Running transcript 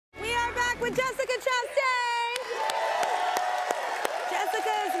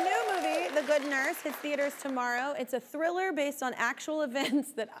Good Nurse hits theaters tomorrow. It's a thriller based on actual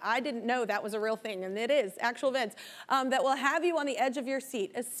events that I didn't know that was a real thing, and it is, actual events, that will have you on the edge of your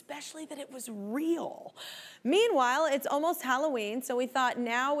seat, especially that it was real. Meanwhile, it's almost Halloween, so we thought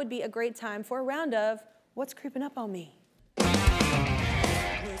now would be a great time for a round of What's Creepin' Up On Me?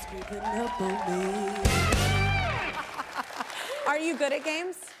 What's creeping up on me? Are you good at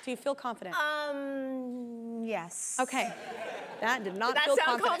games? Do you feel confident? Yes. Okay. That did not feel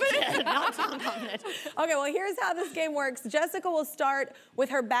confident. That did not sound confident. Okay, well, here's how this game works. Jessica will start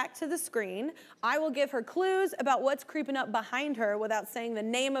with her back to the screen. I will give her clues about what's creeping up behind her without saying the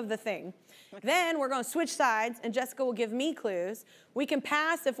name of the thing. Okay. Then we're going to switch sides, and Jessica will give me clues. We can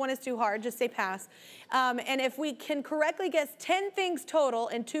pass if one is too hard, just say pass. And if we can correctly guess 10 things total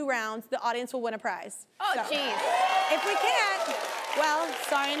in 2 rounds, the audience will win a prize. Oh, jeez. If we can't, well,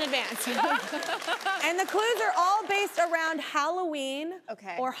 sorry in advance. And the clues are all based around Halloween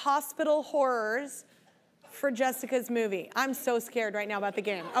or hospital horrors for Jessica's movie. I'm so scared right now about the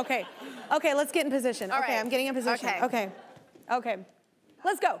game. Okay, let's get in position. All right. I'm getting in position. Okay.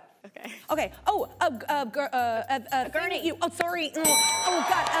 Let's go. Okay. Oh, a gurney at you. Oh, sorry. Oh,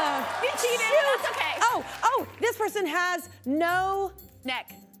 God. You cheated. That's okay. Oh, this person has no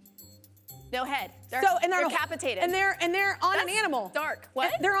neck. No head. They're decapitated. And they're on an animal. Dark.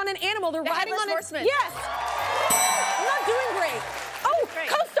 What? They're on an animal. They're riding on horseman. Yes. I'm not doing great. Oh, great.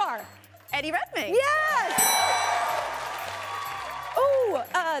 Co-star. Eddie Redmayne. Yes. Oh,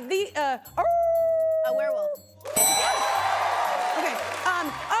 a werewolf. Okay.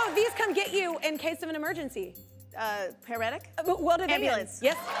 These come get you in case of an emergency. Paramedic? What are they? Ambulance.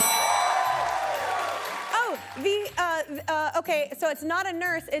 Yes. Oh, okay, so it's not a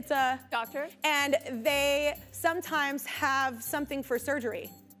nurse, it's a... Doctor? And they sometimes have something for surgery.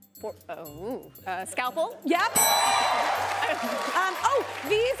 Scalpel? Yep.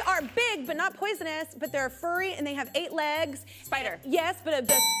 These are big, but not poisonous, but they're furry and they have 8 legs. Spider? Yes, but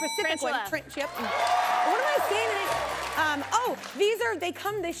the specific one. Tarantula. What am I saying?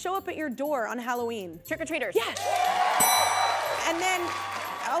 They show up at your door on Halloween. Trick-or-treaters? Yes. And then, we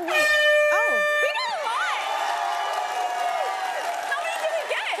got a lot! How many did we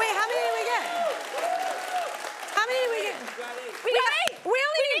get? Wait, how many did we get? How many did we get? We got 8. We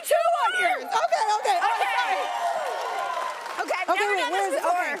only need 2 on yours. Okay. Never done this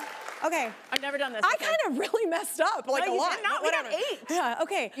before. Okay. I've never done this I kind of really messed up, like a lot. Did not. We got 8. Yeah,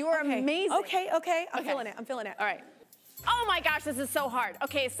 okay. You are amazing. Okay. I'm feeling it. All right. Oh my gosh, this is so hard.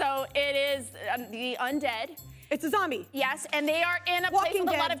 Okay, so it is the undead. It's a zombie. Yes, and they are in a place with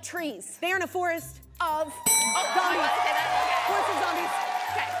a lot of trees. They are in a forest of zombies. Forest of zombies.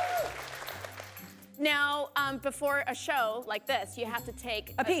 Okay. Now, before a show like this, you have to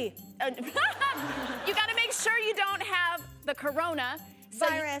take a pee. You got to make sure you don't have the corona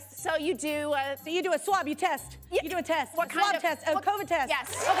virus. So you do a swab. You test. Yeah. You do a test. What kind of test? A COVID test. Yes.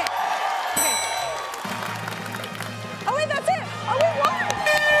 Okay. Oh wait, that's it. Oh, we won.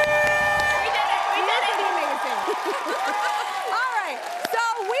 We did it. Pretty amazing. All right. So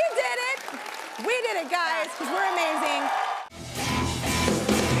we did it, guys, because we're amazing.